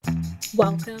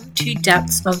Welcome to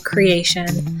Depths of Creation,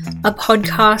 a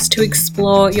podcast to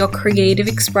explore your creative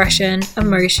expression,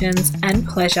 emotions, and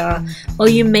pleasure while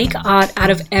you make art out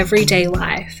of everyday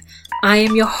life. I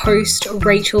am your host,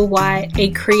 Rachel White,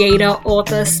 a creator,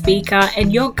 author, speaker,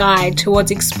 and your guide towards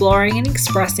exploring and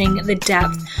expressing the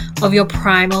depth of your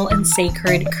primal and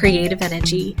sacred creative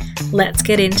energy. Let's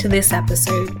get into this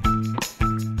episode.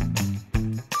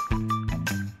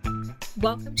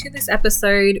 Welcome to this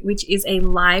episode, which is a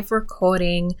live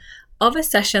recording of a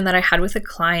session that I had with a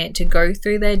client to go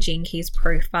through their Gene Keys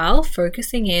profile,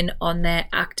 focusing in on their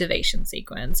activation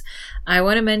sequence. I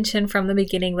want to mention from the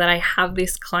beginning that I have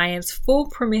this client's full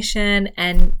permission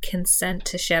and consent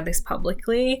to share this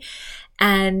publicly.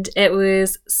 And it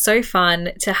was so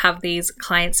fun to have these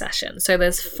client sessions. So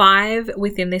there's 5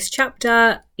 within this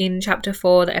chapter. In chapter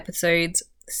 4, the episodes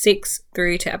 6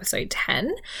 through to episode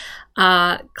 10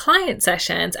 client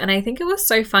sessions, and I think it was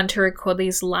so fun to record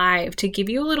these live to give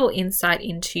you a little insight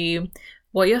into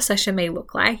what your session may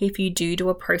look like if you do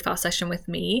a profile session with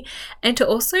me, and to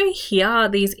also hear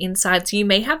these insights. You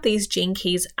may have these Gene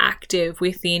Keys active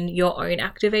within your own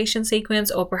activation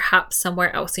sequence or perhaps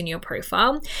somewhere else in your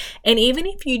profile, and even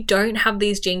if you don't have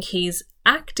these Gene Keys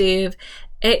active,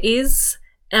 it is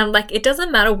it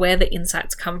doesn't matter where the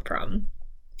insights come from.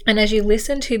 And as you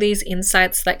listen to these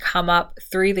insights that come up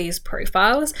through these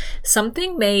profiles,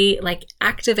 something may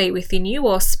activate within you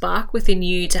or spark within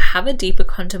you to have a deeper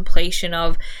contemplation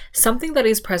of something that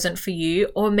is present for you,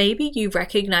 or maybe you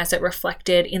recognize it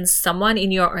reflected in someone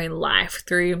in your own life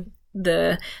through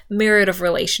the myriad of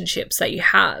relationships that you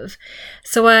have.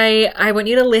 So I want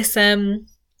you to listen,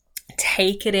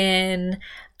 take it in,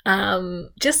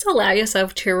 just allow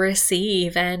yourself to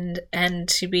receive and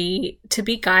to be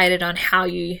guided on how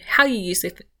you use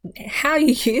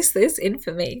this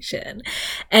information.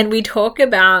 And we talk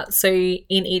about, so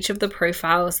in each of the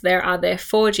profiles there are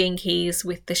 4 Gene Keys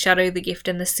with the shadow, the gift,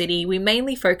 and the city. We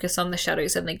mainly focus on the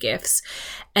shadows and the gifts,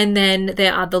 and then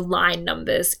there are the line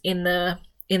numbers in the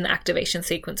activation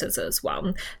sequences as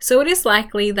well. So it is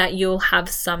likely that you'll have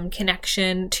some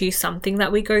connection to something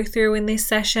that we go through in this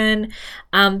session.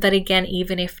 But again,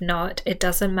 even if not, it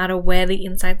doesn't matter where the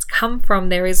insights come from.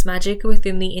 There is magic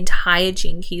within the entire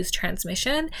Gene Keys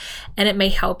transmission, and it may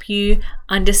help you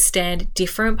understand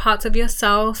different parts of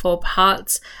yourself or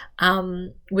parts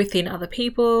within other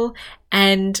people,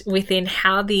 and within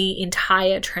how the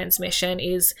entire transmission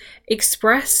is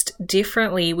expressed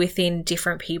differently within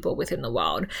different people within the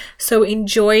world. So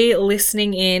enjoy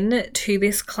listening in to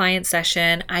this client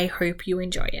session. I hope you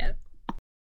enjoy it.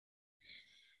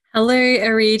 Hello,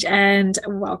 Arij, and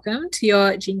welcome to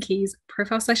your Gene Keys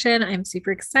profile session. I'm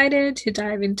super excited to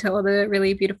dive into all the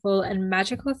really beautiful and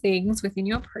magical things within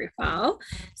your profile.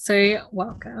 So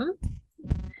welcome.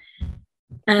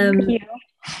 Thank you.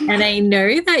 And I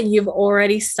know that you've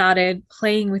already started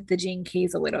playing with the Gene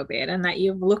Keys a little bit, and that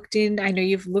you've looked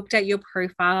at your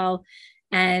profile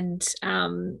and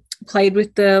played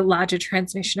with the larger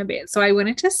transmission a bit. So I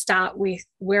wanted to start with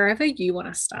wherever you want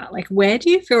to start. Where do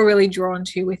you feel really drawn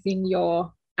to within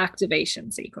your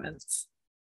activation sequence?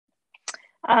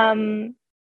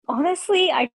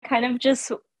 Honestly, I've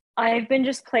been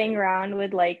just playing around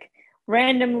with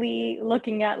randomly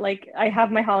looking at I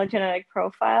have my hologenetic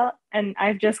profile, and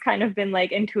I've just kind of been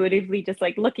intuitively just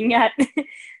looking at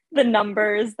the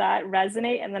numbers that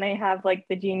resonate, and then I have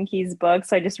the Gene Keys book,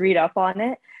 so I just read up on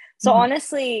it. So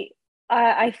honestly,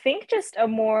 I think just a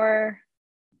more,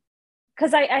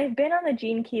 because I've been on the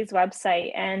Gene Keys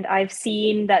website, and I've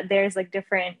seen that there's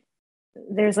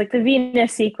there's the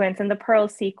Venus sequence and the Pearl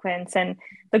sequence and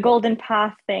the Golden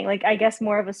Path thing, I guess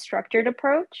more of a structured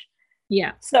approach.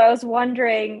 Yeah. So I was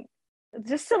wondering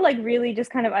just to really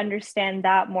just kind of understand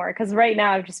that more, because right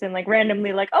now I've just been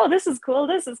randomly oh, this is cool,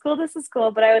 this is cool, this is cool.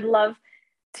 But I would love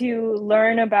to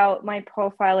learn about my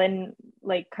profile and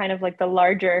kind of the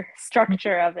larger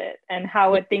structure of it and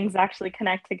how things actually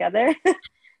connect together.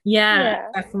 Yeah,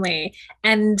 definitely.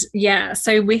 And yeah,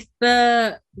 so with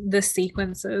the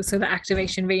sequences, so the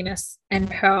activation, Venus and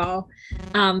Pearl,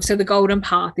 so the Golden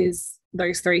Path is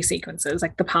those 3 sequences.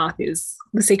 The path is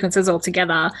the sequences all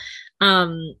together.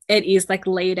 It is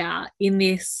laid out in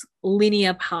this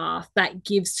linear path that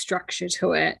gives structure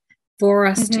to it for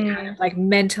us to kind of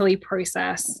mentally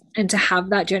process and to have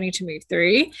that journey to move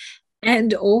through.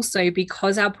 And also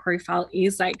because our profile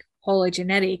is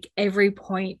hologenetic, every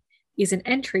point is an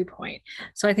entry point.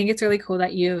 So I think it's really cool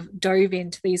that you've dove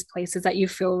into these places that you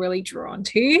feel really drawn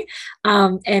to.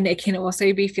 And it can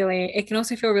also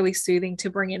feel really soothing to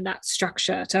bring in that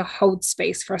structure, to hold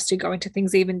space for us to go into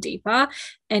things even deeper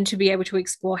and to be able to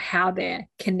explore how they're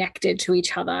connected to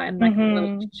each other and like Mm-hmm.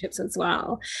 relationships as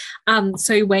well.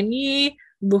 So when you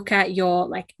look at your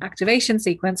like activation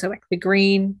sequence, so like the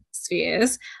green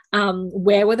spheres,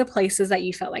 where were the places that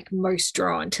you felt like most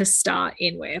drawn to start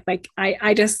in with? Like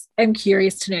I just am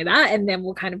curious to know that, and then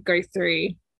we'll kind of go through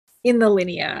in the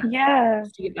linear Yeah.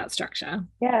 to get that structure.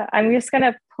 Yeah. I'm just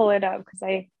gonna pull it up because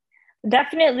I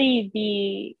definitely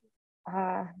the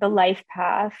life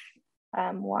path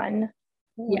one,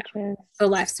 Yeah. which is So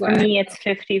life's for work. me it's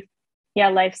 50. Yeah,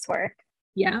 life's work.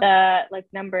 Yeah. The like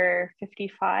number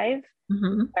 55.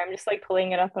 Mm-hmm. I'm just like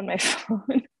pulling it up on my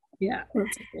phone. Yeah.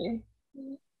 That's okay.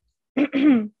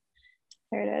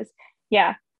 There it is.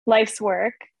 Yeah, life's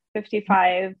work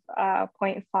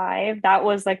 55.5. That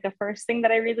was like the first thing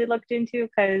that I really looked into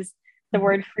because the Mm-hmm.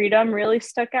 word freedom really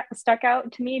stuck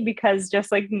out to me because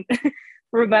just like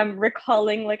remember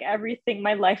recalling like everything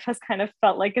my life has kind of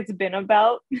felt like it's been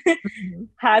about Mm-hmm.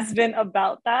 has been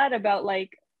about that, about like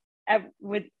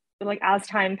with like as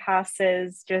time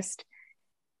passes just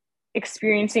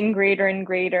experiencing greater and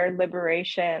greater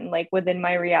liberation like within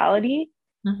my reality,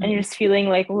 and Mm-hmm. just feeling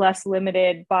like less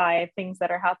limited by things that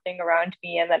are happening around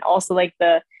me. And then also like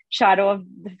the shadow of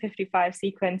the 55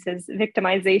 sequence is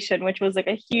victimization, which was like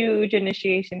a huge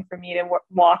initiation for me to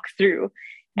walk through.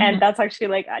 Mm-hmm. And that's actually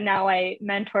like now I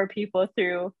mentor people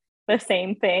through the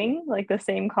same thing, like the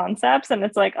same concepts. And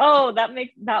it's like, oh, that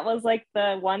was like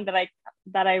the one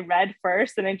that I read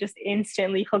first, and it just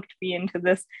instantly hooked me into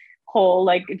this whole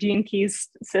like Gene Keys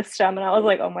system. And I was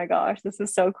like, oh my gosh, this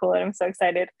is so cool. And I'm so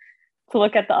excited to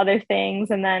look at the other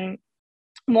things. And then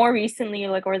more recently,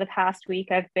 like over the past week,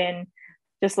 I've been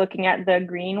just looking at the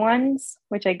green ones,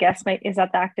 which I guess is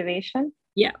that the activation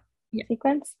Yeah. Yeah.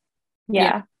 sequence. Yeah.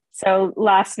 Yeah. So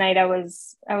last night I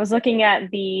was looking at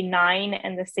the 9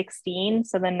 and the 16.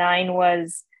 So the 9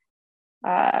 was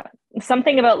uh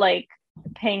something about like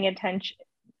paying attention.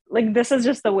 Like this is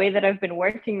just the way that I've been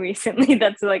working recently.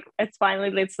 That's like it's finally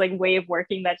this like way of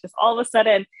working that just all of a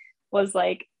sudden was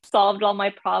like solved all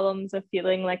my problems of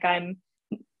feeling like I'm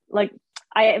like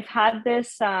I've had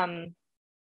this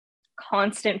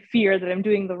constant fear that I'm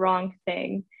doing the wrong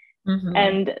thing. Mm-hmm.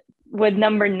 And with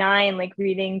number 9, like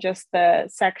reading just the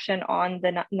section on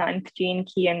the ninth gene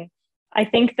key, and I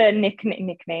think the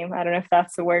nickname, I don't know if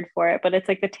that's the word for it, but it's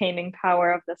like the taming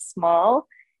power of the small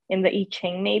in the I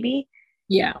Ching, maybe.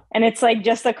 Yeah. And it's like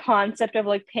just the concept of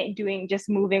like doing just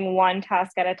moving one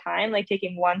task at a time, like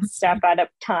taking one step at a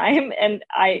time. And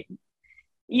I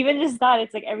even just that,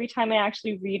 it's like every time I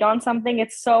actually read on something,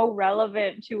 it's so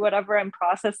relevant to whatever I'm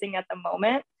processing at the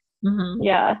moment. Mm-hmm.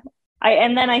 Yeah.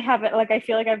 And then I have it like I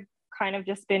feel like I've kind of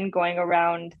just been going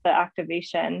around the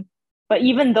activation, but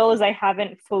even those I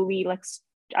haven't fully like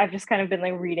I've just kind of been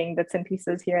like reading bits and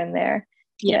pieces here and there.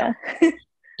 Yeah. Yeah.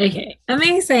 Okay,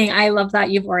 amazing. I love that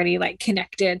you've already like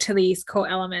connected to these core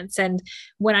elements. And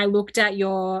when I looked at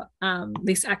your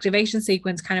this activation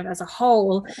sequence kind of as a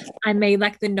whole, I made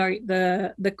like the note,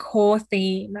 the core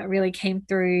theme that really came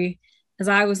through as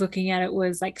I was looking at it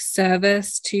was like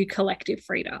service to collective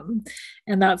freedom.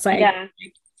 And that's like Yeah.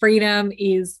 freedom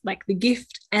is like the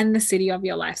gift and the city of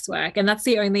your life's work. And that's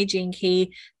the only gene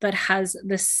key that has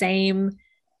the same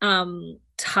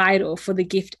title for the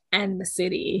gift and the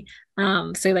city.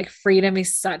 So like freedom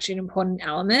is such an important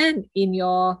element in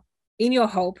your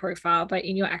whole profile, but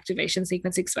in your activation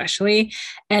sequence especially.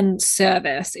 And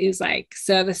service is like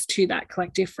service to that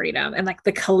collective freedom, and like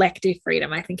the collective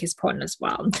freedom I think is important as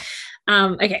well.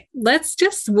 Okay,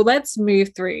 let's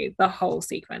move through the whole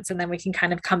sequence, and then we can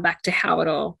kind of come back to how it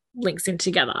all links in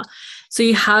together. So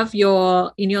you have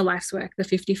your in your life's work the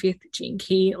 55th gene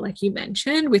key, like you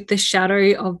mentioned, with the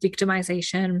shadow of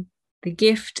victimization, the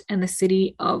gift, and the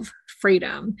city of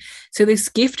freedom. So this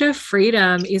gift of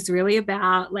freedom is really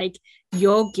about like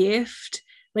your gift,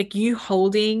 like you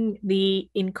holding the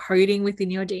encoding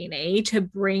within your DNA to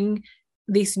bring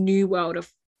this new world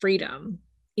of freedom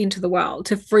into the world,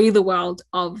 to free the world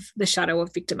of the shadow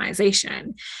of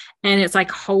victimization. And it's like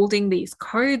holding these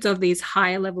codes of these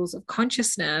higher levels of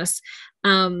consciousness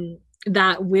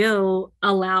that will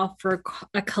allow for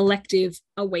a collective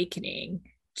awakening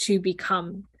to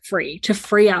become free, to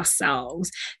free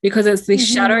ourselves, because it's this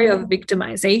shadow Mm-hmm. of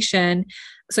victimization.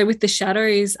 So with the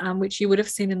shadows, which you would have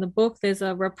seen in the book, there's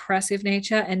a repressive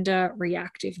nature and a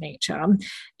reactive nature.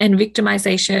 And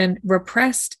victimization,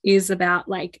 repressed, is about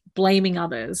like blaming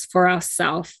others for our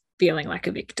self feeling like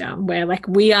a victim, where like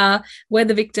we're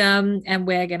the victim and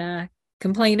we're gonna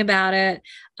complain about it.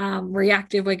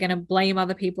 Reactive, we're going to blame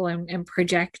other people and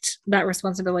project that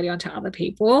responsibility onto other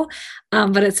people.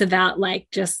 But it's about like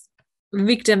just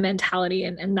victim mentality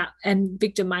and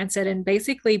victim mindset, and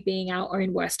basically being our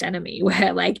own worst enemy,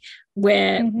 where like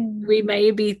we may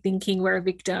be thinking we're a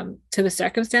victim to the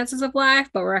circumstances of life,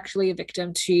 but we're actually a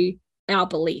victim to our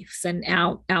beliefs and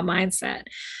our mindset.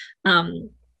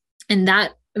 And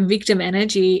that victim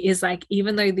energy is like,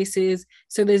 even though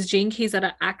there's gene keys that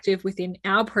are active within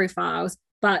our profiles,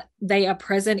 but they are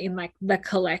present in like the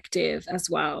collective as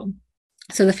well.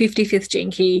 So the 55th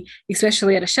gene key,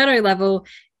 especially at a shadow level,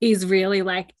 is really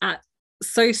like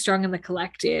so strong in the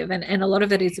collective, and a lot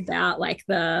of it is about like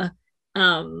the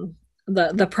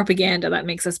propaganda that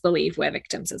makes us believe we're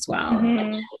victims as well,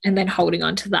 and then holding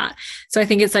on to that. So I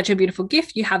think it's such a beautiful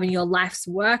gift you have in your life's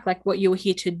work. Like what you're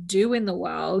here to do in the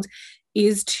world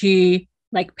is to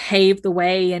like pave the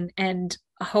way and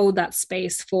hold that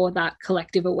space for that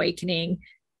collective awakening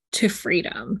to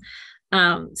freedom.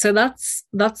 So that's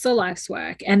the life's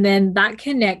work. And then that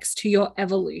connects to your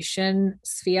evolution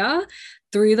sphere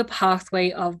through the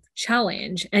pathway of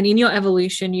challenge. And in your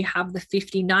evolution, you have the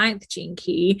 59th gene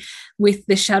key with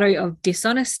the shadow of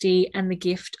dishonesty and the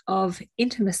gift of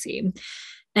intimacy.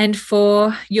 And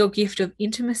for your gift of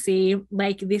intimacy,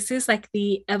 like this is like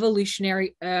the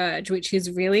evolutionary urge, which is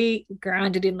really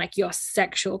grounded in like your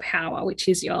sexual power, which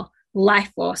is your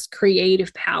life force,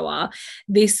 creative power.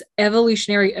 This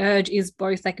evolutionary urge is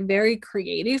both like very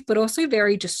creative, but also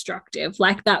very destructive,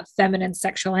 like that feminine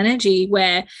sexual energy,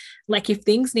 where like if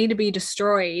things need to be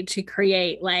destroyed to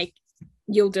create, like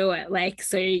you'll do it, like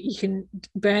so you can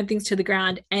burn things to the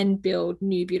ground and build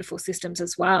new beautiful systems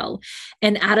as well.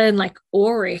 And at a like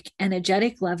auric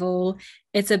energetic level,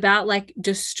 it's about like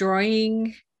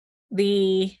destroying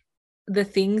the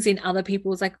things in other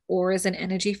people's like auras and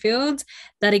energy fields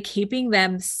that are keeping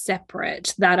them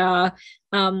separate, that are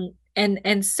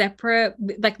and separate.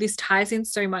 Like this ties in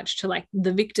so much to like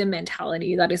the victim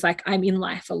mentality that is like, I'm in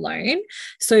life alone.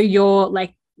 So you're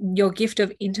like your gift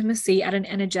of intimacy at an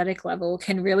energetic level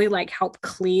can really like help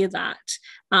clear that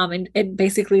and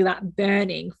basically that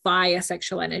burning fire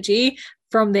sexual energy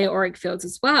from their auric fields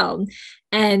as well.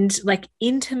 And like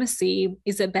intimacy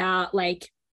is about like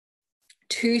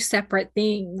two separate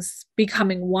things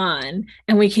becoming one,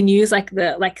 and we can use like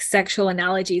the like sexual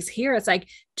analogies here. It's like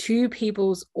two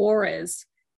people's auras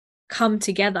come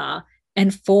together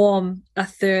and form a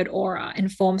third aura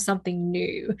and form something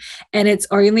new. And it's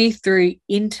only through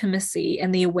intimacy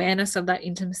and the awareness of that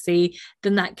intimacy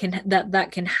then that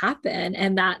can happen,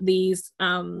 and that these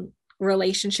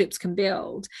relationships can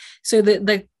build. So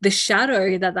the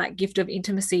shadow that gift of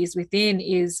intimacy is within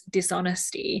is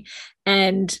dishonesty.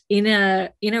 And in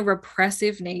a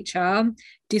repressive nature,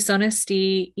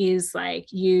 dishonesty is like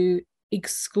you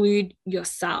exclude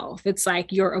yourself. It's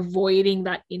like you're avoiding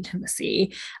that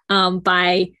intimacy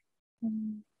by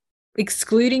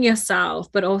excluding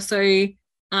yourself, but also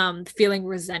feeling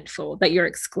resentful that you're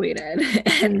excluded.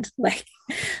 And like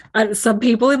some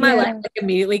people in my life like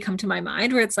immediately come to my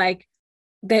mind where it's like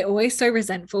they're always so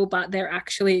resentful, but they're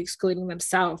actually excluding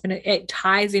themselves. And it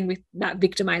ties in with that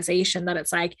victimization, that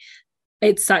it's like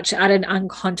it's such at an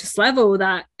unconscious level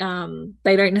that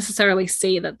they don't necessarily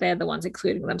see that they're the ones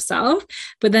excluding themselves.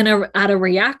 But then at a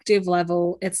reactive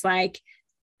level, it's like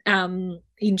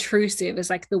intrusive is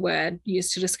like the word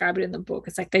used to describe it in the book.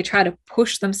 It's like they try to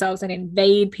push themselves and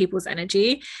invade people's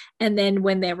energy. And then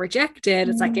when they're rejected,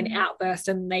 it's like an outburst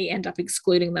and they end up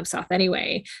excluding themselves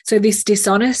anyway. So this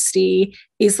dishonesty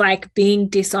is like being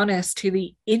dishonest to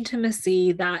the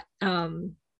intimacy that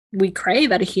we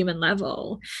crave at a human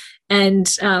level. And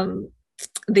how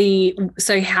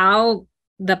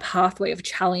the pathway of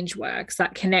challenge works,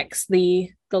 that connects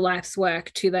the life's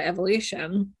work to the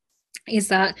evolution, is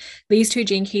that these two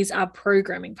gene keys are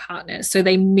programming partners. So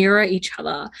they mirror each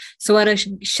other. So at a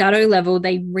shadow level,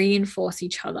 they reinforce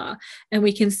each other. And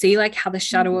we can see like how the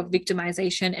shadow of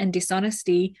victimization and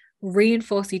dishonesty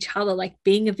reinforce each other, like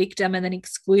being a victim and then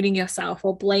excluding yourself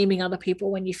or blaming other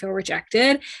people when you feel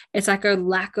rejected. It's like a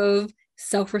lack of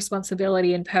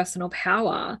self-responsibility and personal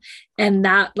power. And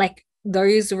that like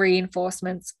those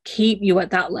reinforcements keep you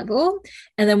at that level.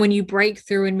 And then when you break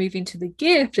through and move into the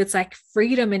gift, it's like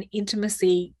freedom and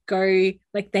intimacy go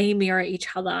like they mirror each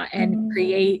other and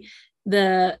create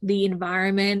the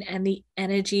environment and the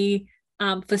energy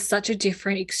for such a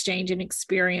different exchange and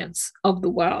experience of the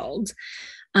world.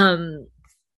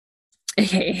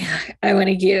 Okay, I want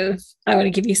to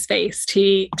give you space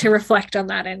to reflect on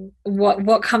that and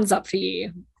what comes up for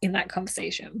you in that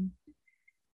conversation.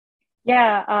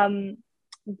 Yeah,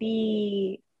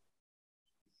 the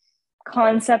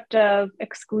concept of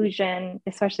exclusion,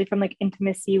 especially from like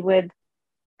intimacy with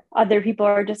other people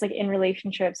or just like in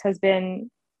relationships,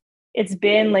 it's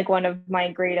been like one of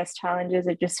my greatest challenges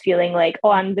of just feeling like, oh,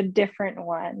 I'm the different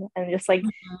one, and just like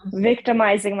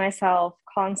victimizing myself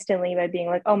constantly by being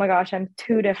like, oh my gosh, I'm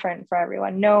too different for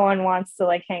everyone. No one wants to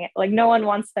like hang it, like no one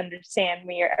wants to understand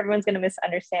me, or everyone's going to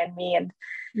misunderstand me. And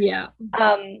yeah.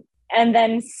 And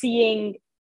then seeing,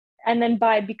 and then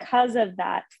because of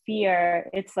that fear,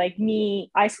 it's like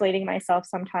me isolating myself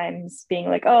sometimes, being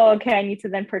like, oh, okay, I need to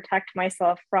then protect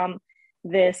myself from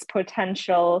this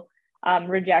potential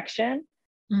rejection.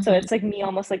 So it's like me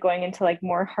almost like going into like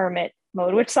more hermit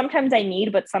mode, which sometimes I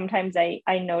need, but sometimes I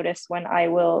notice when I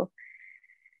will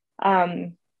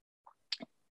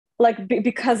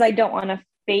because I don't want to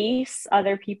face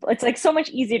other people. It's like so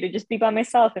much easier to just be by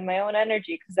myself in my own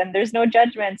energy, because then there's no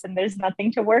judgments and there's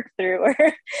nothing to work through or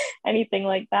anything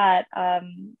like that.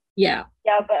 Yeah.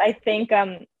 But I think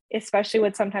especially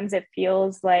with sometimes it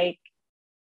feels like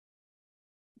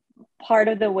part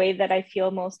of the way that I feel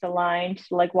most aligned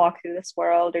to like walk through this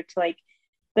world, or to like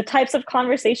the types of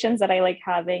conversations that I like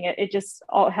having, it just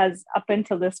all has up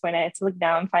until this point, it's like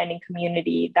now I'm finding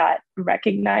community that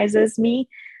recognizes me,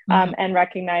 and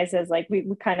recognizes like we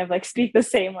kind of like speak the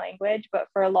same language. But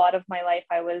for a lot of my life,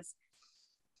 I was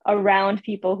around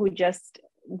people who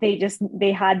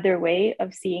they had their way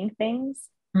of seeing things,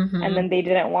 and then they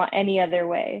didn't want any other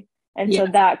way. And so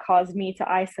that caused me to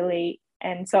isolate.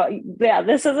 And so, yeah,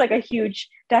 this is like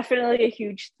definitely a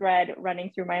huge thread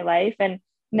running through my life. And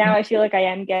now I feel like I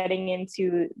am getting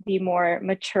into the more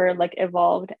mature, like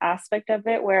evolved aspect of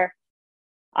it, where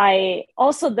I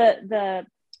also, the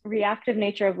reactive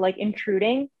nature of like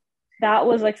intruding, that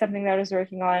was like something that I was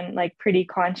working on like pretty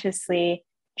consciously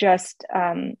just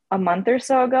a month or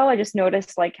so ago. I just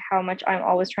noticed like how much I'm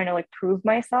always trying to like prove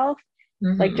myself,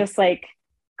 like just like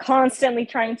constantly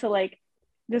trying to like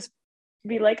just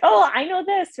be like, oh, I know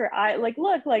this, or I like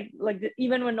look like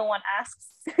even when no one asks.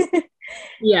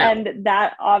 And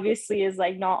that obviously is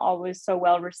like not always so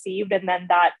well received. And then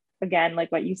that, again,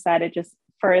 like what you said, it just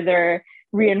further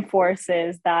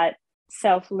reinforces that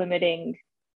self-limiting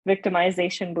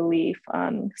victimization belief.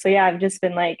 So yeah, I've just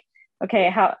been like,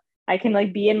 okay, how I can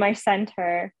like be in my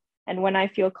center, and when I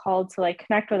feel called to like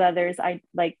connect with others, I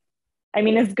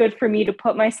mean, it's good for me to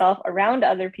put myself around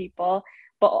other people,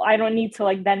 but I don't need to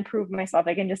like then prove myself.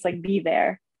 I can just like be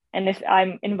there. And if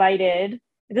I'm invited,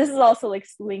 this is also like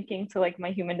linking to like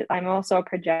I'm also a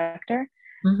projector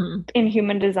in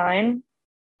human design.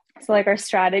 So like our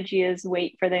strategy is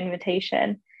wait for the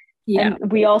invitation.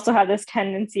 And we also have this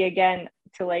tendency again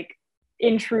to like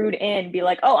intrude in, be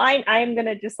like, oh, I'm going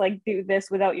to just like do this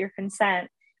without your consent.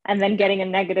 And then getting a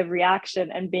negative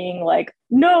reaction and being like,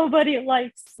 nobody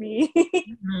likes me.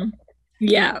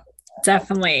 Yeah,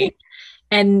 definitely.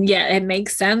 And yeah, it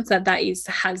makes sense that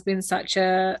has been such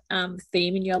a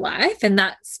theme in your life, and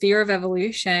that sphere of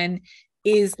evolution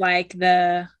is like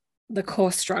the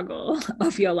core struggle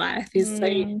of your life. Is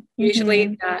so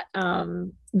usually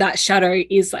that shadow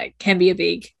is like can be a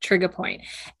big trigger point,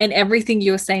 and everything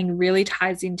you're saying really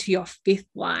ties into your fifth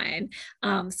line.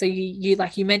 So you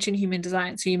like you mentioned human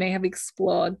design, so you may have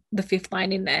explored the fifth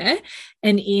line in there,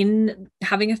 and in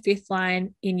having a fifth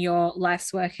line in your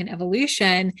life's work and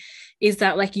evolution is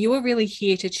that like you are really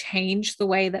here to change the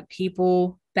way that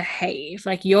people behave.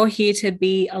 Like you're here to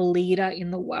be a leader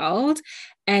in the world,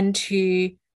 and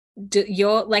you're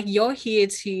here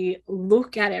to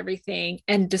look at everything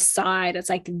and decide it's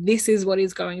like this is what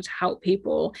is going to help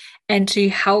people, and to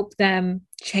help them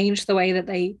change the way that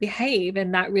they behave.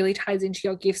 And that really ties into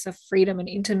your gifts of freedom and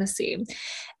intimacy.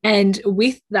 And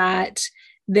with that,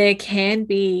 there can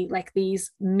be like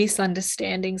these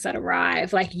misunderstandings that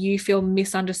arrive. Like you feel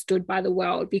misunderstood by the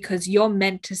world because you're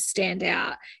meant to stand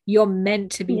out. You're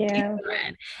meant to be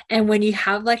different. And when you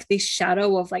have like this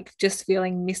shadow of like just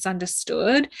feeling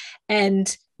misunderstood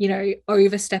and, you know,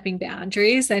 overstepping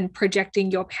boundaries and projecting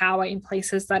your power in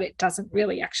places that it doesn't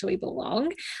really actually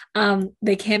belong,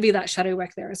 there can be that shadow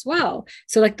work there as well.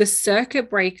 So like the circuit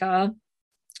breaker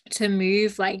to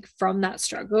move like from that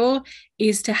struggle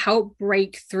is to help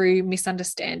break through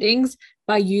misunderstandings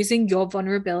by using your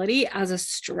vulnerability as a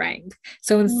strength.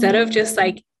 So instead of just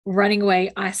like running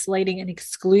away, isolating and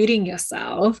excluding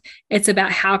yourself, it's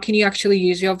about how can you actually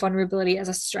use your vulnerability as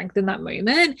a strength in that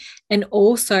moment. And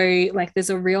also like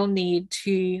there's a real need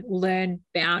to learn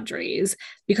boundaries,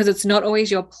 because it's not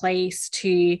always your place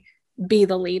to be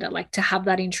the leader, like to have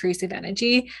that intrusive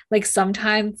energy. Like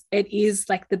sometimes it is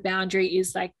like the boundary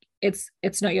is like it's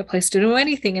not your place to do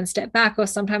anything and step back, or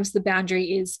sometimes the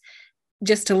boundary is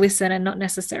just to listen and not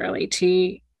necessarily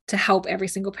to help every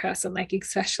single person. Like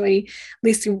especially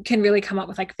this can really come up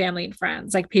with like family and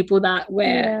friends, like people that we're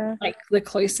Yeah. like the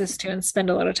closest to and spend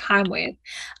a lot of time with.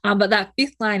 But that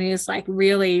fifth line is like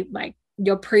really like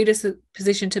your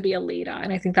predisposition to be a leader,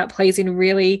 and I think that plays in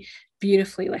really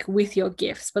beautifully like with your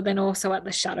gifts. But then also at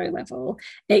the shadow level,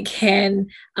 it can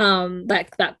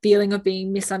like that feeling of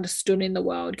being misunderstood in the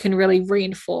world can really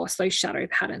reinforce those shadow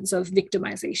patterns of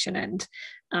victimization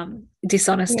and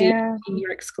dishonesty Yeah. in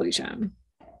your exclusion.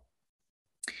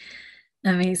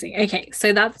 Amazing. Okay,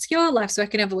 so that's your life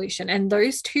work and evolution. And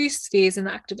those two spheres in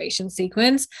the activation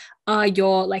sequence are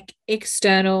your like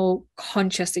external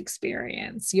conscious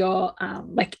experience, your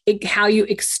like how you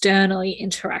externally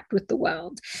interact with the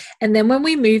world. And then when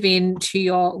we move into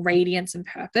your radiance and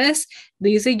purpose,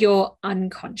 these are your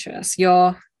unconscious,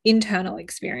 your internal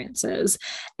experiences.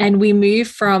 And we move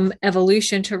from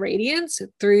evolution to radiance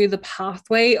through the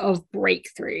pathway of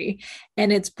breakthrough.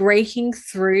 And it's breaking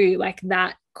through like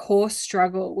that core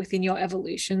struggle within your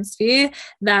evolution sphere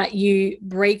that you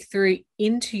break through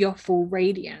into your full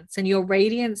radiance. And your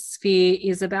radiance sphere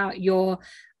is about your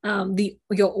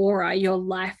your aura, your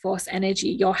life force energy,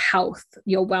 your health,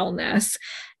 your wellness.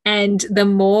 And the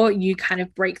more you kind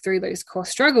of break through those core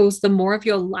struggles, the more of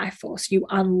your life force you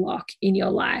unlock in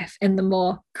your life, and the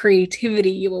more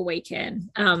creativity you awaken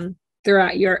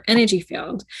throughout your energy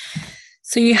field.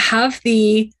 So you have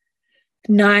the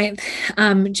ninth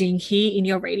gene key in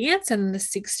your radiance and the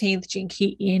 16th gene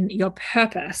key in your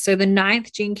purpose. So the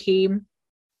ninth gene key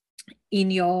in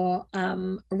your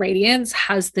radiance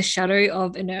has the shadow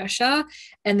of inertia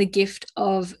and the gift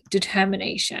of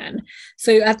determination.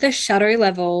 So at the shadow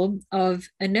level of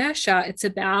inertia, it's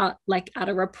about like at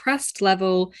a repressed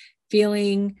level,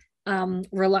 feeling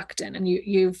reluctant. And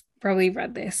you've probably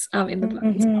read this in the book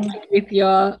with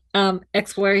your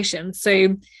exploration.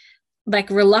 So like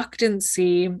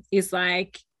reluctancy is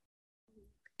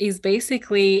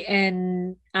basically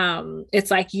an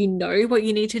it's like you know what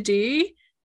you need to do,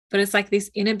 but it's like this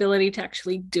inability to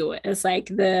actually do it. It's like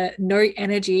the no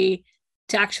energy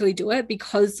to actually do it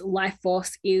because life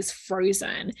force is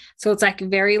frozen. So it's like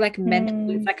very like mental.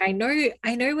 It's like I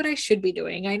know what I should be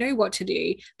doing. I know what to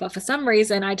do, but for some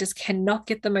reason I just cannot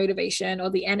get the motivation or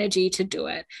the energy to do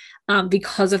it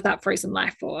because of that frozen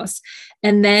life force.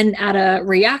 And then at a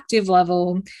reactive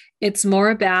level, it's more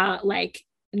about like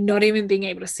not even being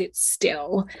able to sit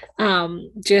still,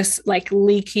 just like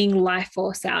leaking life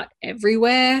force out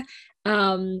everywhere.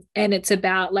 And it's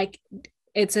about like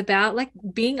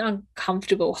being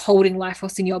uncomfortable holding life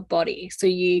force in your body. So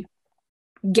you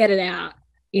get it out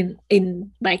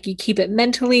in like you keep it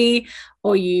mentally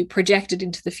or you project it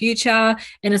into the future,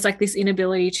 and it's like this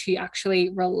inability to actually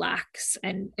relax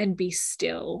and be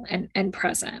still and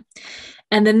present.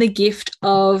 And then the gift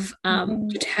of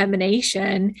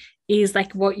determination is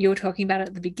like what you're talking about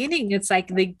at the beginning. It's like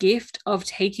the gift of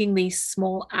taking these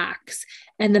small acts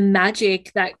and the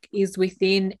magic that is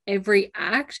within every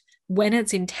act when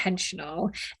it's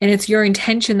intentional. And it's your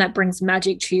intention that brings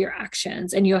magic to your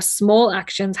actions. And your small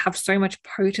actions have so much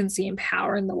potency and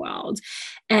power in the world.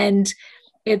 And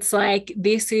it's like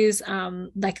this is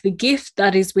like the gift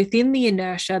that is within the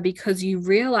inertia, because you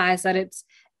realize that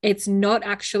it's not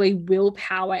actually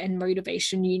willpower and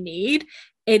motivation you need.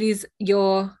 It is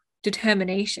your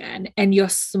determination, and your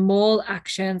small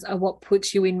actions are what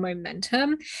puts you in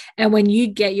momentum. And when you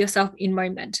get yourself in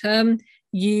momentum,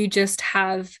 you just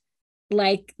have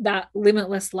like that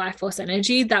limitless life force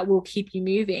energy that will keep you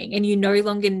moving, and you no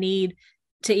longer need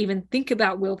to even think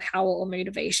about willpower or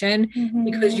motivation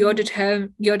because your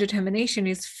determination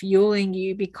is fueling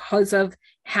you because of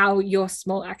how your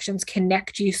small actions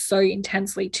connect you so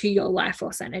intensely to your life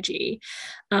force energy.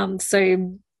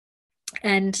 So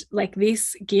and like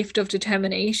this gift of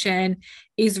determination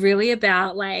is really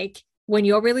about like when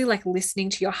you're really like listening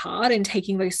to your heart and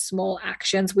taking those small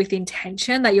actions with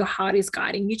intention that your heart is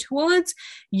guiding you towards,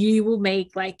 you will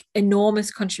make like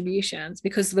enormous contributions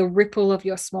because the ripple of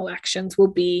your small actions will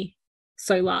be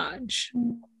so large.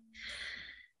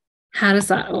 How does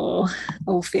that all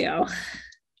feel?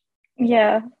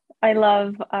 Yeah, I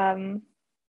love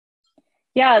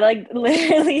yeah, like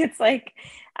literally it's like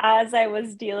as I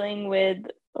was dealing with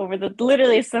over the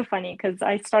literally it's so funny because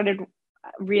I started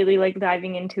really like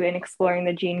diving into and exploring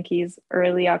the gene keys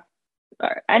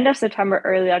end of September,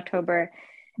 early October,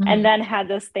 and then had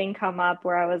this thing come up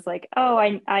where I was like, oh,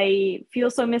 I feel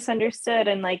so misunderstood,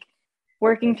 and like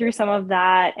working through some of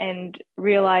that and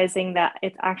realizing that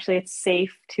it's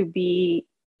safe to be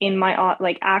in my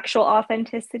like actual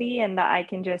authenticity, and that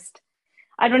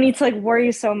I don't need to like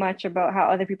worry so much about how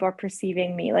other people are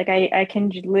perceiving me. Like I can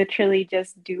literally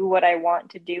just do what I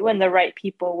want to do, and the right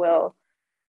people will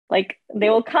like they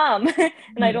will come.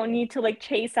 And I Mhm. don't need to like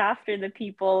chase after the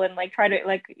people and like try to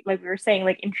like we were saying,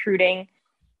 like intruding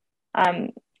um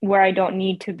where I don't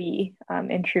need to be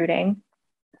intruding.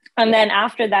 And then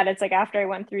after that, it's like after I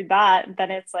went through that, then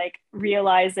it's like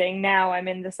realizing now I'm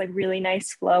in this like really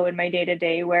nice flow in my day to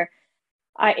day where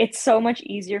it's so much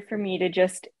easier for me to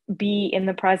just be in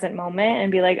the present moment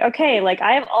and be like, okay, like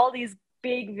I have all these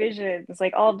big visions,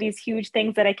 like all of these huge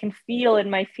things that I can feel in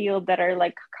my field that are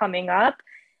like coming up.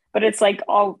 But it's like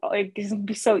all it can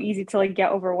be so easy to like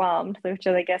get overwhelmed, which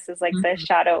I guess is like the Mhm.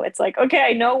 shadow. It's like, okay,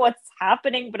 I know what's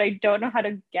happening, but I don't know how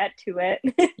to get to it.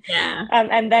 Yeah.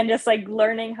 And then just like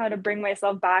learning how to bring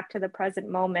myself back to the present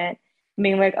moment,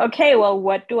 being like, okay, well,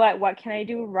 what can I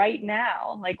do right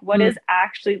now? Like, what Mm. is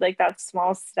actually like that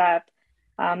small step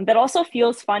that also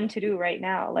feels fun to do right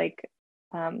now? Like,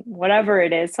 whatever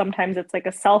it is, sometimes it's like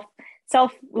a self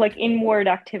like inward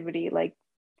activity, like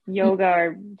yoga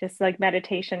or just like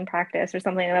meditation practice or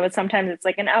something like that. But sometimes it's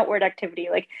like an outward activity,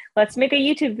 like let's make a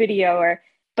YouTube video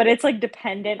but it's like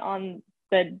dependent on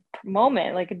the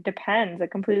moment. Like it depends.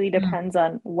 It completely Mm. depends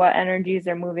on what energies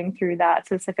are moving through that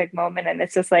specific moment. And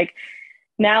it's just like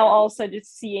now also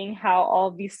just seeing how all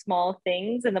of these small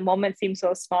things in the moment seem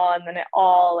so small and then it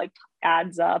all like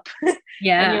adds up. And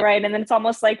Yeah. you're right. And then it's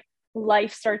almost like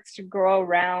life starts to grow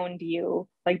around you,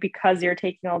 like because you're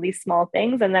taking all these small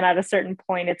things. And then at a certain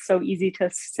point, it's so easy to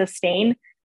sustain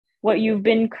what you've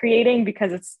been creating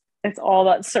because it's all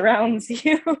that surrounds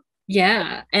you.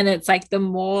 Yeah. And it's like the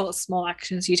more small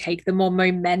actions you take, the more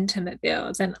momentum it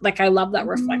builds. And like, I love that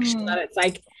reflection that Mm. it's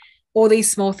like all these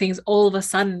small things, all of a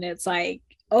sudden, it's like,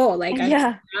 oh, like I'm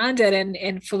Yeah. grounded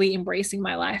and fully embracing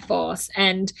my life force.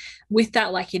 And with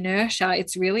that, like inertia,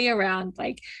 it's really around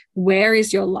like, where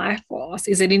is your life force?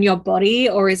 Is it in your body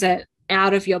or is it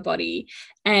out of your body?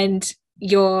 And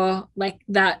your like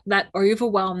that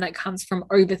overwhelm that comes from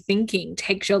overthinking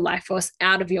takes your life force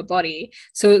out of your body.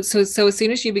 So as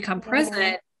soon as you become Yeah.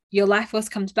 present, your life force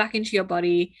comes back into your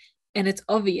body, and it's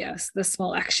obvious the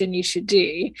small action you should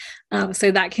do. So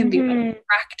that can be like Mm-hmm.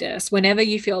 practice whenever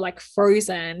you feel like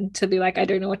frozen, to be like, I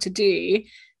don't know what to do.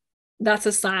 That's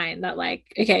a sign that like,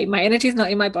 okay, my energy is not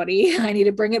in my body. I need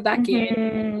to bring it back in,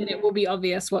 Mm-hmm. and it will be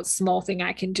obvious what small thing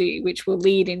I can do, which will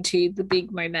lead into the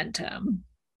big momentum.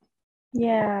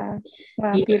 Yeah.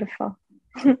 Wow, Yeah. beautiful.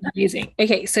 Amazing.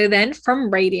 Okay, so then from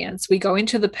radiance, we go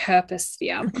into the purpose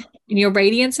sphere. And your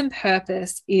radiance and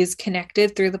purpose is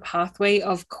connected through the pathway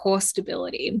of core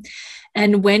stability.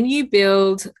 And when you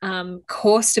build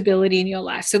core stability in your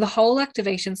life, so the whole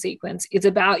activation sequence is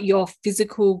about your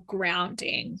physical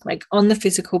grounding, like on the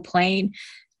physical plane,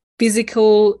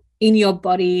 physical in your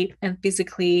body, and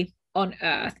physically on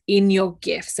earth, in your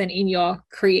gifts and in your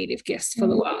creative gifts for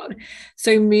the Mm. world.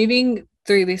 So moving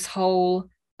through this whole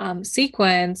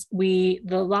sequence, the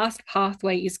last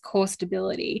pathway is core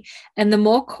stability. And the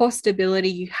more core stability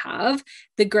you have,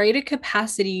 the greater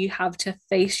capacity you have to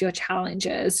face your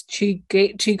challenges, to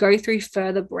go through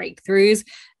further breakthroughs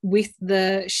with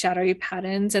the shadow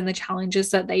patterns and the challenges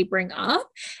that they bring up.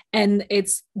 And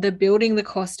it's the building the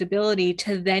core stability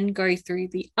to then go through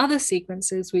the other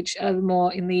sequences, which are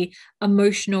more in the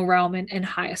emotional realm and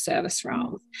higher service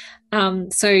realm.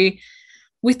 So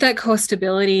with that core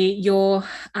stability,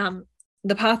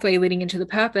 the pathway leading into the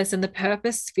purpose, and the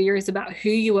purpose sphere is about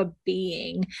who you are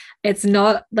being. It's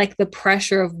not like the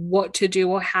pressure of what to do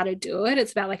or how to do it.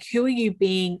 It's about like, who are you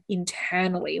being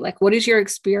internally? Like, what is your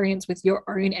experience with your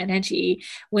own energy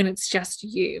when it's just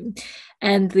you?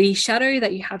 And the shadow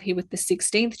that you have here with the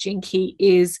 16th Jinki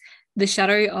is the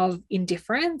shadow of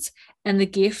indifference and the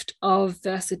gift of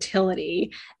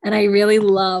versatility. And I really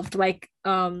loved like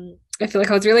I feel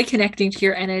like I was really connecting to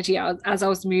your energy as I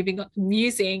was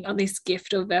musing on this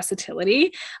gift of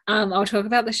versatility. I'll talk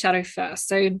about the shadow first.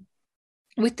 So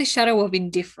with the shadow of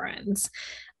indifference,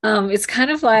 it's kind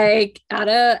of like at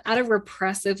a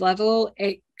repressive level,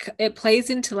 it plays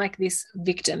into like this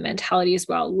victim mentality as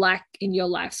well, like in your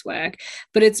life's work,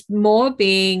 but it's more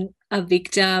being a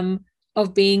victim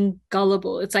of being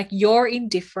gullible. It's like you're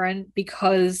indifferent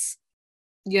because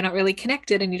you're not really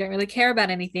connected and you don't really care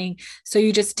about anything. So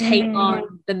you just take Mm.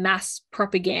 on the mass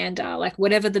propaganda, like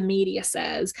whatever the media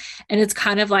says. And it's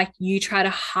kind of like you try to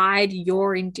hide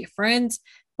your indifference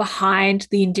behind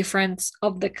the indifference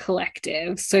of the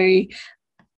collective. So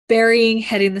burying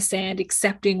head in the sand,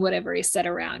 accepting whatever is said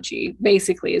around you,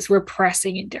 basically is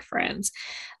repressing indifference.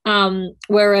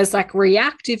 Whereas like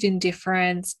reactive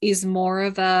indifference is more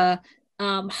of a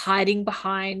hiding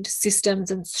behind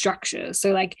systems and structures.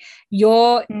 So like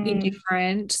you're Mm.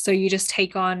 indifferent, so you just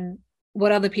take on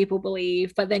what other people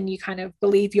believe, but then you kind of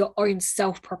believe your own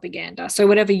self propaganda. So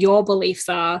whatever your beliefs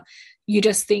are, you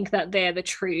just think that they're the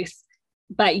truth.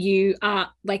 But you are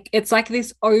like, it's like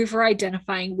this over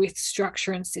identifying with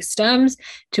structure and systems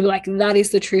to be like, that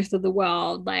is the truth of the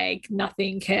world. Like,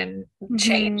 nothing can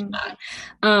change Hmm. that.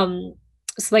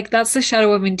 So, like, that's the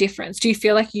shadow of indifference. Do you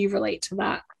feel like you relate to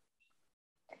that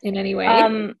in any way?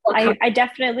 I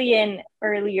definitely in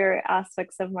earlier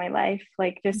aspects of my life,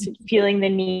 like just feeling the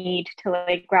need to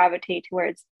like gravitate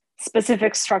towards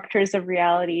specific structures of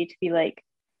reality to be like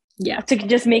Yeah. to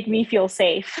just make me feel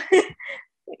safe.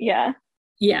 Yeah.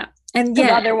 Yeah. And Because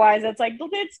yeah, otherwise it's like, well,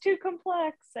 it's too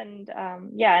complex. And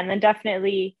yeah, and then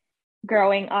definitely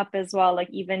growing up as well, like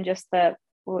even just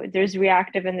there's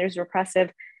reactive and there's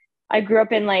repressive. I grew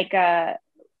up in like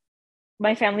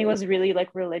my family was really like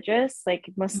religious, like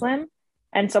Muslim.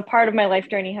 And so part of my life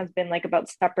journey has been like about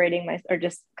separating my or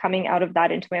just coming out of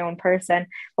that into my own person.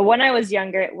 But when I was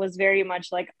younger, it was very much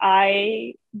like,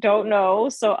 I don't know.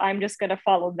 So I'm just going to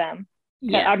follow them.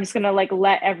 yeah. I'm just going to like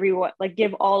let everyone like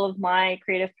give all of my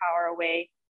creative power away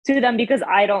to them because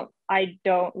I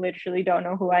don't literally don't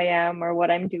know who I am or what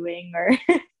I'm doing or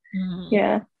Mhm.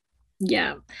 yeah.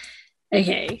 Yeah.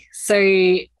 Okay. So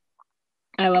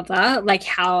I love that. Like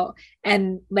how,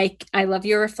 and like, I love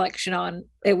your reflection on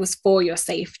it was for your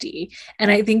safety.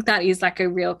 And I think that is like a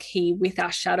real key with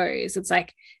our shadows. It's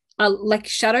like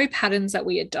shadow patterns that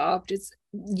we adopt. It's,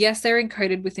 yes, they're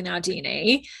encoded within our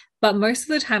DNA, but most of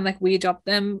the time, like we adopt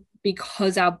them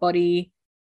because our body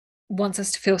wants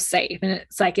us to feel safe. And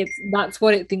it's like, that's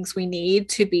what it thinks we need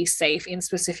to be safe in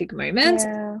specific moments.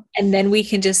 Yeah. And then we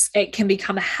can just, it can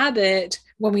become a habit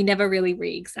when we never really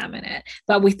re-examine it.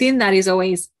 But within that is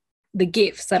always the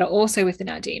gifts that are also within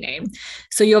our DNA.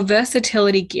 So your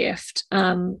versatility gift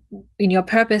in your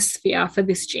purpose sphere for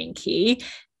this gene key,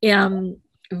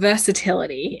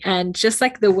 versatility, and just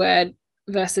like the word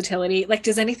versatility, like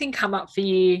does anything come up for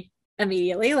you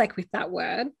immediately, like with that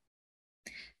word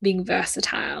being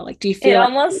versatile? Like, do you It feel like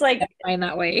almost like in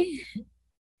that way?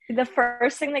 the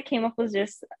first thing that came up was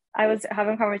just I was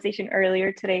having a conversation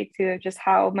earlier today too of just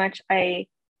how much I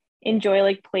enjoy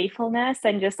like playfulness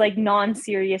and just like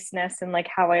non-seriousness and like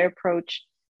how I approach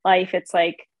life. It's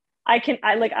like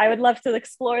I would love to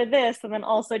explore this and then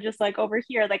also just like over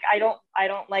here like I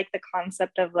don't like the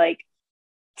concept of like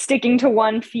sticking to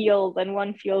one field and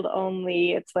one field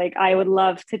only. It's like I would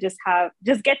love to just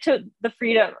get to the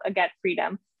freedom, get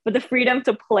freedom, but the freedom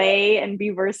to play and be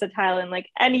versatile in like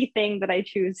anything that I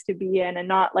choose to be in and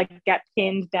not like get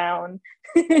pinned down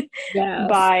Yes.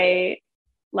 by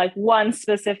like one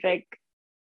specific,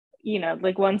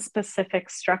 like one specific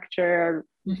structure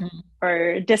Mm-hmm.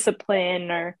 or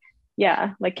discipline or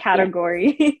yeah, like Yeah.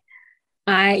 category.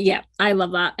 I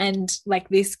love that. And like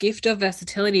this gift of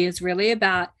versatility is really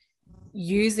about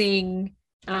using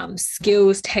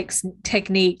skills,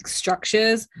 techniques,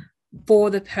 structures for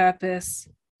the purpose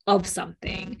of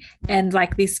something. And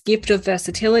like this gift of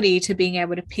versatility to being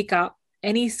able to pick up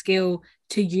any skill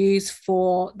to use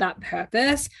for that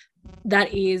purpose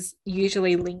that is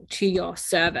usually linked to your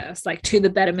service, like to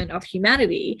the betterment of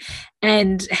humanity.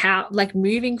 And how like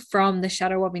moving from the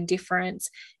shadow of indifference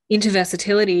into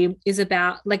versatility is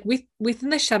about like within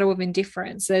the shadow of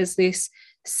indifference, there's this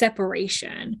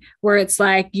separation where it's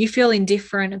like you feel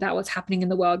indifferent about what's happening in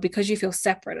the world because you feel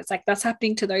separate. It's like that's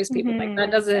happening to those people. Like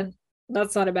Mm-hmm.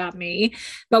 that's not about me.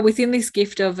 But within this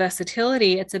gift of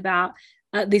versatility, it's about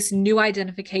this new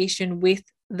identification with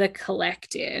the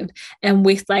collective and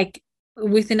with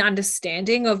an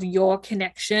understanding of your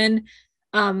connection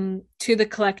to the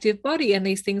collective body, and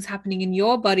these things happening in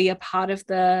your body are part of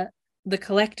the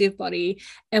collective body.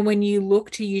 And when you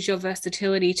look to use your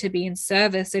versatility to be in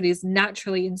service, it is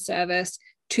naturally in service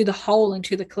to the whole and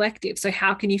to the collective. So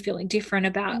how can you feel indifferent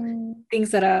about Mm.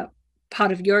 things that are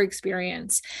part of your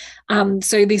experience?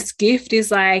 So this gift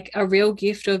is like a real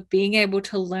gift of being able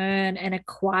to learn and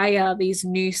acquire these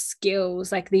new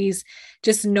skills, like these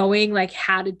just knowing like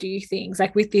how to do things,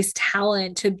 like with this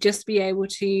talent to just be able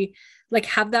to like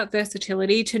have that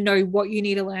versatility to know what you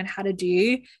need to learn how to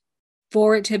do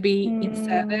for it to be in Mm.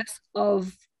 service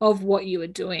of what you are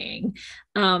doing.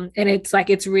 And it's like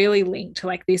it's really linked to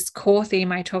like this core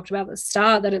theme I talked about at the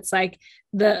start, that it's like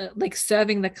the like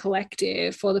serving the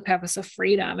collective for the purpose of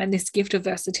freedom, and this gift of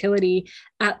versatility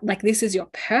at like this is your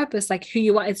purpose, like who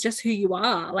you are, it's just who you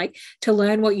are, like to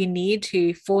learn what you need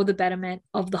to for the betterment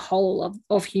of the whole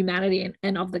of humanity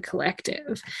and of the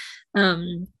collective.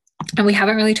 um And we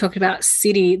haven't really talked about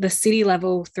the city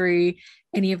level through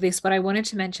any of this, but I wanted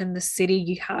to mention the city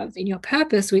you have in your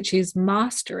purpose, which is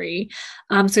mastery.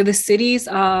 So the cities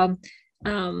are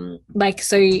like,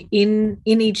 so in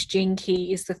each gene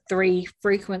key is the three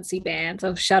frequency bands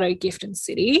of shadow, gift, and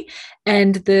city.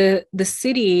 And the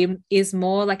city is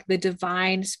more like the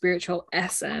divine spiritual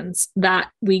essence that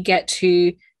we get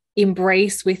to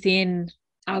embrace within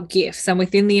our gifts and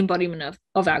within the embodiment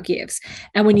of our gifts.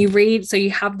 And when you read, so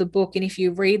you have the book, and if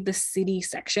you read the city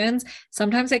sections,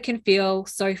 sometimes it can feel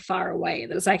so far away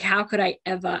that it's like, how could I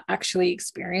ever actually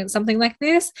experience something like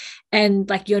this? And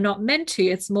like, you're not meant to.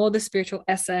 It's more the spiritual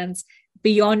essence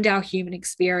beyond our human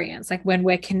experience, like when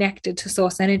we're connected to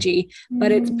source energy,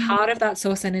 but it's part of that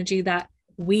source energy that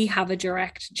we have a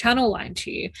direct channel line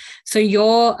to. So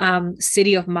your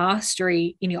city of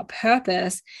mastery in your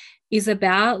purpose is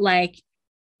about like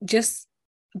just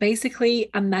basically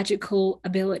a magical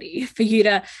ability for you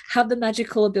to have the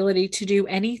magical ability to do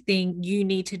anything you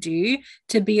need to do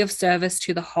to be of service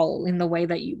to the whole in the way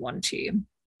that you want to.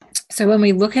 So when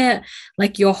we look at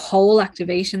like your whole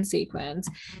activation sequence,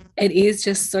 it is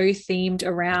just so themed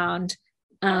around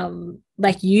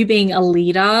like you being a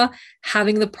leader,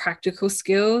 having the practical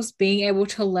skills, being able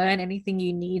to learn anything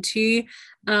you need to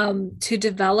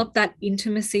develop that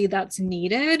intimacy that's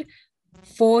needed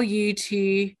for you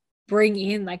to bring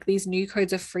in like these new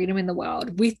codes of freedom in the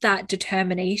world with that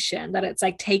determination that it's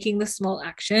like taking the small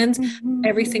actions.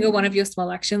 Every single one of your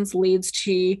small actions leads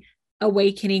to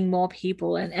awakening more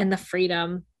people and the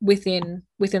freedom within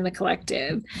the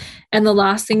collective. And the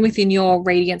last thing within your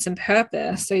radiance and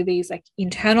purpose, so these like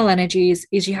internal energies,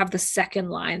 is you have the second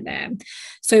line there.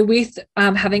 So with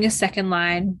having a second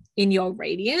line in your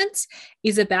radiance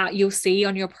is about, you'll see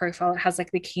on your profile it has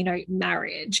like the keynote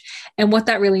marriage, and what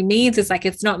that really means is like,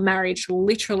 it's not marriage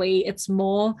literally, it's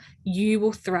more you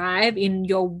will thrive in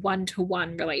your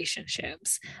one-to-one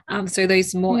relationships. So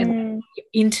those more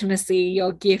intimacy,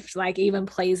 your gift like even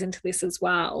plays into this as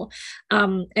well.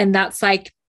 And that's like,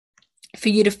 for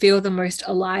you to feel the most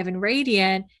alive and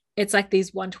radiant, it's like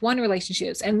these one-to-one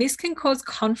relationships, and this can cause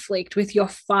conflict with your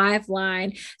 5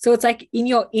 line. So it's like in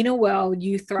your inner world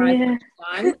you thrive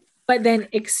one-to-one, but then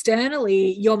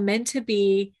externally you're meant to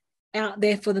be out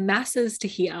there for the masses to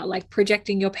hear, like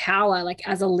projecting your power like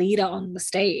as a leader on the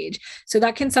stage. So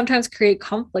that can sometimes create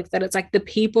conflict, that it's like the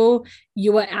people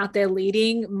you are out there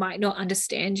leading might not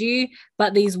understand you,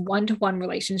 but these one-to-one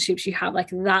relationships you have,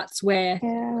 like that's where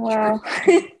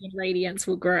radiance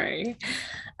will grow.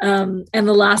 And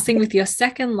the last thing with your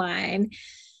second line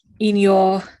in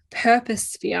your purpose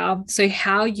sphere, so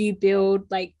how you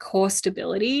build like core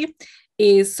stability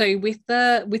is, so with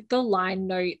the line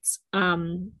notes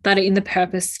that are in the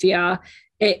purpose sphere,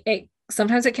 it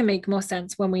sometimes it can make more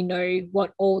sense when we know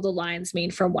what all the lines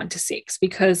mean from 1 to 6,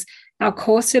 because our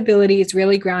core stability is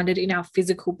really grounded in our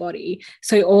physical body.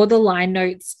 So all the line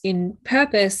notes in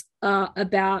purpose are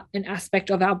about an aspect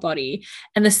of our body.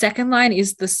 And the second line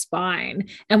is the spine.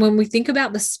 And when we think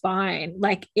about the spine,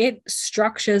 like it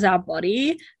structures our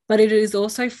body, but it is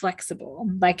also flexible.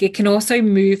 Like it can also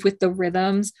move with the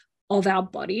rhythms of our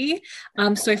body.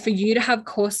 So for you to have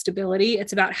core stability,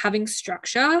 it's about having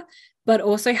structure, but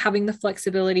also having the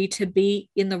flexibility to be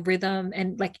in the rhythm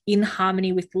and like in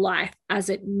harmony with life as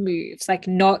it moves, like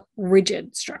not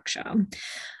rigid structure.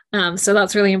 So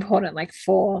that's really important, like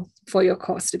for your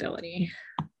core stability.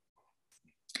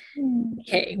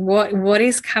 Okay, what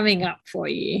is coming up for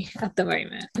you at the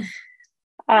moment?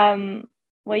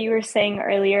 What you were saying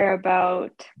earlier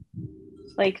about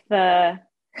like the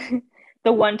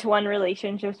the one-to-one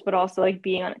relationships, but also like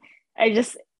being on,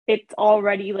 it's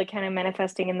already like kind of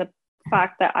manifesting in the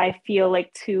fact that I feel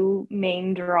like 2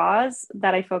 main draws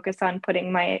that I focus on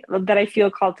that I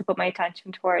feel called to put my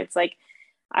attention towards. Like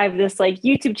I have this like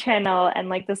YouTube channel and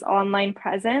like this online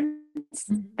presence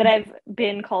that I've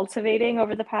been cultivating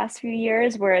over the past few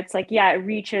years, where it's like, yeah, it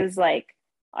reaches like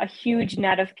a huge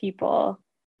net of people.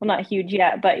 Well, not huge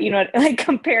yet, but you know, like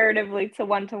comparatively to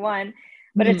one-to-one.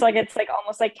 But it's like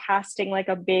almost like casting like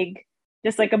a big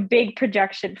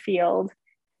projection field.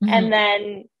 And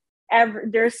then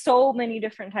there's so many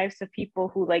different types of people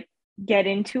who like get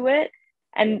into it,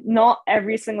 and not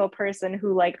every single person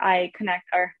who like I connect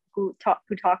or who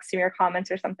talks to me or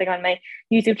comments or something on my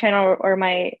YouTube channel or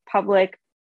my public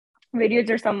videos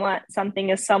or something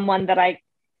is someone that I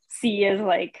see as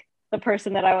like the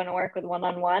person that I want to work with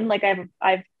one-on-one. Like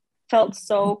I've felt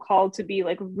so called to be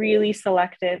like really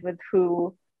selective with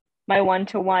who my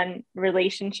one-to-one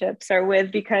relationships are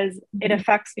with, because it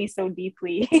affects me so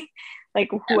deeply. Like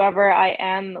whoever I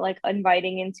am like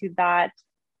inviting into that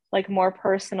like more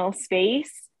personal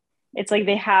space, it's like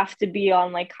they have to be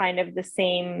on like kind of the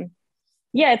same,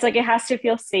 yeah, it's like it has to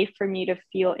feel safe for me to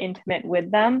feel intimate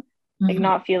with them, like Mhm.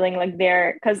 not feeling like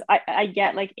they're, because I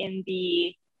get like in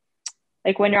the,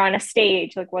 like when you're on a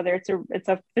stage, like whether it's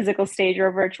a physical stage or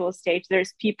a virtual stage,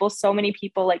 there's people, so many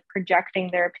people like projecting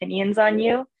their opinions on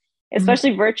you, Mhm.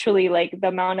 especially virtually, like the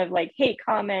amount of like hate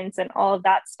comments and all of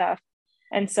that stuff.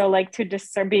 And so like to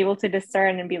discern, be able to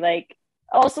discern and be like,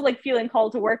 also like feeling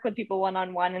called to work with people one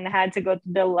on one, and had to go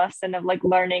through the lesson of like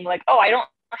learning like, oh, I don't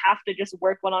have to just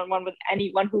work one on one with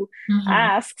anyone who Mhm.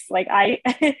 asks. Like I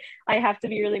I have to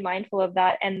be really mindful of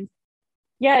that. And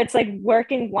yeah, it's like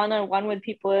working one on one with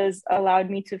people has allowed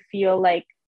me to feel like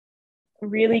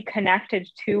really connected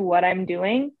to what I'm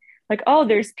doing. Like, oh,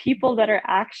 there's people that are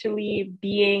actually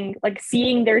being like,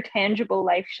 seeing their tangible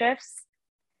life shifts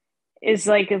is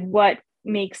like what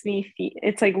makes me feel,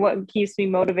 it's like what keeps me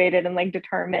motivated and like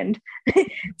determined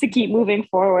to keep moving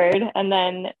forward. And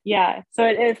then yeah, so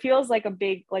it feels like a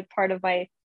big like part of my,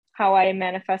 how I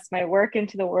manifest my work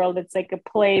into the world. It's like a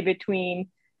play between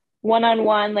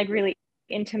one-on-one, like really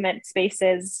intimate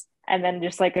spaces, and then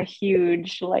just like a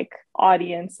huge like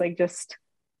audience, like just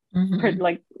Mhm.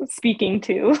 like speaking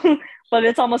to but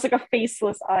it's almost like a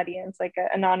faceless audience, like a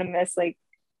anonymous, like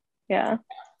yeah.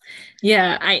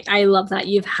 Yeah, I love that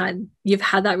you've had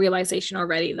that realization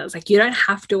already. That's like you don't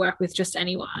have to work with just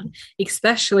anyone,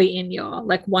 especially in your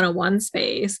like one-on-one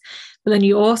space. But then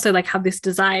you also like have this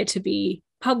desire to be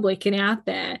public and out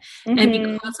there. And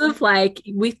Mm-hmm. because of like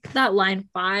with that line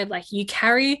five, like you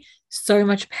carry so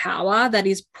much power that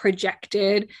is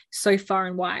projected so far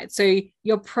and wide. So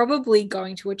you're probably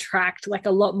going to attract like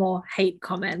a lot more hate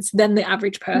comments than the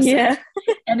average person. Yeah.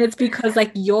 And it's because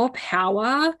like your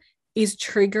power is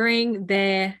triggering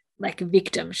their like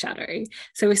victim shadow.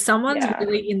 So if someone's Yeah.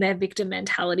 really in their victim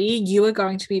mentality, you are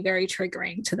going to be very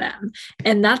triggering to them.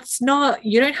 And that's not,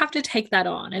 you don't have to take that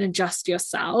on and adjust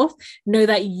yourself. Know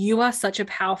that you are such a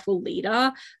powerful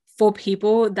leader for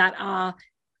people that are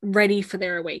ready for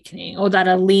their awakening or that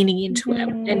are leaning into it.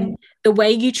 Mm-hmm. And the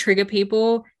way you trigger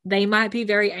people, they might be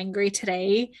very angry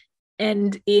today.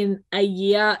 And in a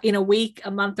year, in a week,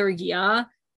 a month, or a year,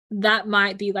 that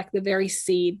might be like the very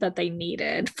seed that they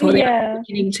needed for their Yeah.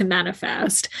 beginning to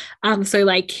manifest. So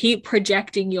like keep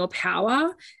projecting your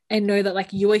power and know that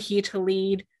like you are here to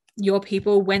lead your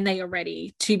people when they are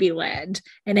ready to be led.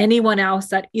 And anyone else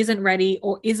that isn't ready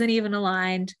or isn't even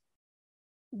aligned,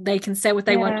 they can say what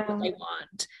they want, what Yeah. they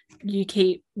want. You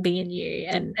keep being you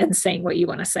and saying what you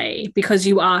want to say because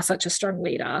you are such a strong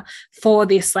leader for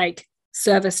this like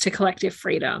service to collective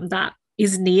freedom that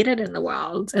is needed in the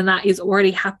world and that is already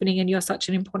happening and you're such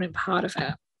an important part of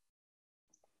it.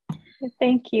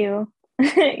 Thank you.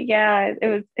 Yeah,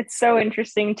 it's so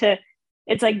interesting to,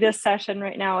 it's like this session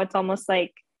right now, it's almost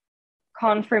like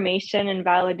confirmation and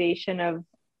validation of,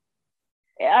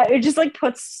 it just like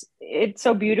puts it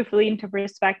so beautifully into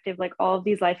perspective, like all of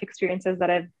these life experiences that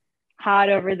I've had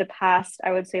over the past,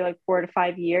 I would say like 4 to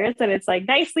 5 years, and it's like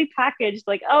nicely packaged,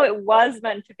 like, oh, it was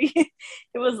meant to be.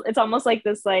 It's almost like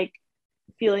this like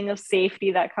feeling of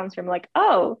safety that comes from like,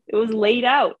 oh, it was laid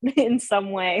out in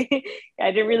some way. I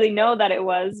didn't really know that it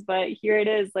was, but here it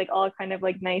is, like all kind of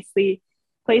like nicely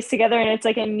placed together, and it's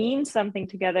like it means something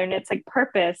together, and it's like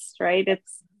purpose, right?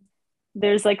 It's,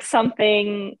 there's like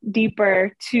something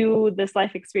deeper to this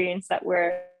life experience that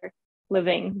we're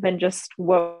living than just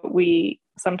what we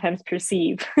sometimes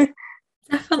perceive. Yeah.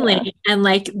 Definitely. And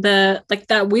like the like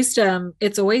that wisdom,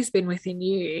 it's always been within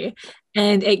you.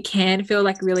 And it can feel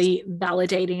like really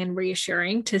validating and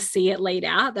reassuring to see it laid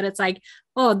out that it's like,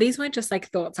 oh, these weren't just like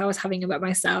thoughts I was having about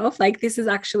myself. Like this is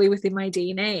actually within my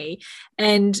DNA.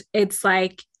 And it's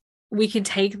like we can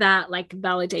take that like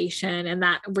validation and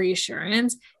that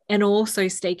reassurance and also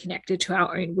stay connected to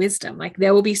our own wisdom. Like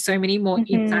there will be so many more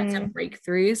insights and Mm-hmm.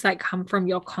 breakthroughs that come from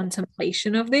your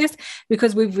contemplation of this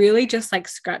because we've really just like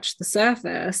scratched the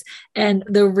surface and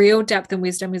the real depth and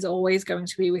wisdom is always going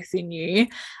to be within you.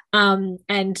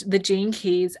 And the Gene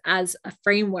Keys as a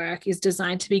framework is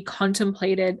designed to be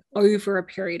contemplated over a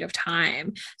period of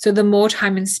time. So the more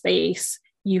time and space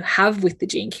you have with the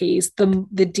Gene Keys,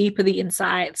 the deeper the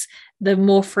insights, the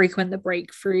more frequent the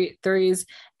breakthroughs,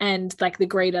 and like the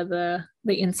greater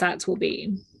the insights will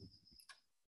be.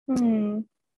 Hmm.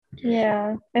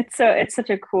 Yeah, it's such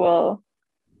a cool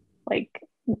like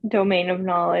domain of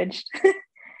knowledge. Like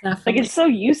Definitely. it's so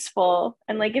useful,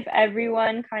 and like if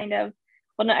everyone kind of,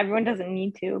 well, not everyone doesn't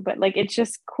need to, but like it's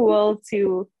just cool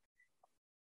to,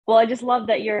 well, I just love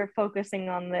that you're focusing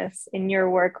on this in your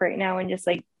work right now, and just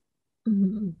like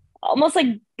Mm-hmm. almost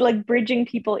like bridging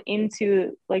people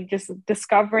into like just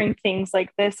discovering things like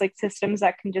this, like systems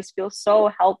that can just feel so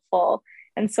helpful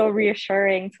and so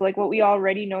reassuring to like what we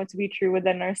already know to be true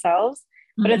within ourselves.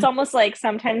 But it's almost like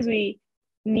sometimes we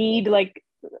need like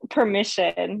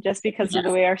permission just because of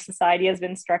the way our society has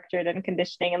been structured and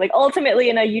conditioning. And like ultimately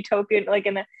in a utopian, like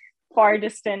in a far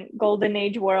distant golden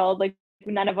age world, like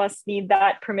none of us need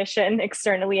that permission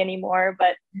externally anymore.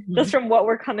 But just from what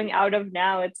we're coming out of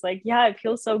now, it's like, yeah, it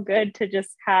feels so good to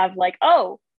just have like,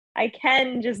 oh, I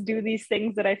can just do these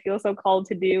things that I feel so called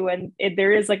to do. And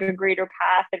there is like a greater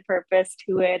path and purpose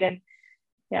to it. And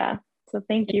yeah, so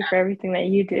thank you for everything that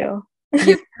you do.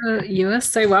 You are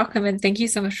so welcome, and thank you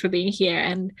so much for being here.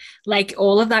 And like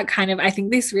all of that kind of, I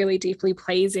think this really deeply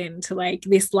plays into like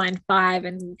this line 5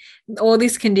 and all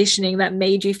this conditioning that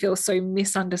made you feel so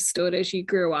misunderstood as you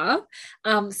grew up.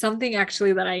 Something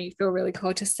actually that I feel really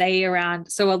called to say around,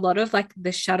 so a lot of like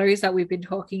the shadows that we've been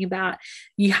talking about,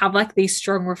 you have like these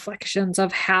strong reflections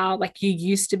of how like you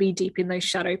used to be deep in those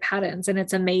shadow patterns, and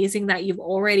it's amazing that you've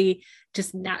already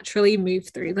just naturally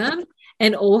moved through them.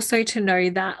 And also to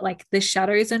know that like the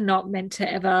shadows are not meant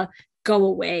to ever go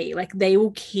away. Like they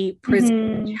will keep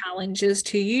presenting challenges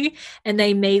to you, and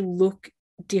they may look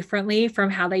differently from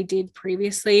how they did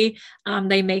previously.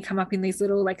 They may come up in these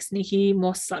little like sneaky,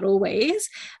 more subtle ways,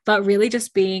 but really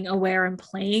just being aware and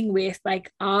playing with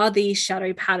like, are these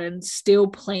shadow patterns still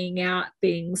playing out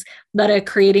things that are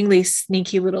creating these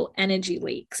sneaky little energy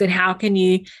leaks? And how can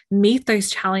you meet those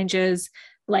challenges,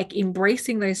 like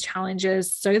embracing those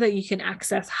challenges so that you can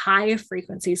access higher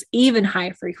frequencies, even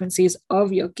higher frequencies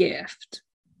of your gift.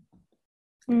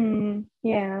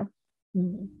 Yeah.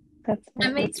 That's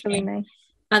really nice.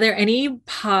 Are there any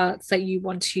parts that you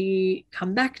want to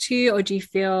come back to, or do you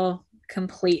feel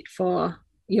complete for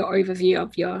your overview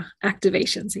of your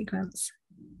activation sequence?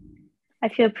 I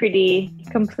feel pretty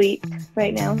complete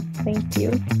right now. Thank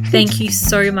you. Thank you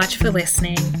so much for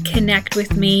listening. Connect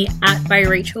with me @by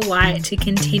Rachel White to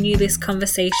continue this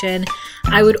conversation.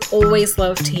 I would always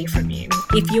love to hear from you.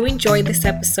 If you enjoyed this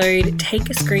episode, take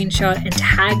a screenshot and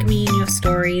tag me in your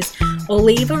stories, or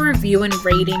leave a review and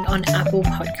rating on Apple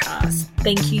Podcasts.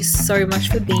 Thank you so much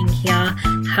for being here.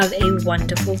 Have a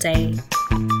wonderful day.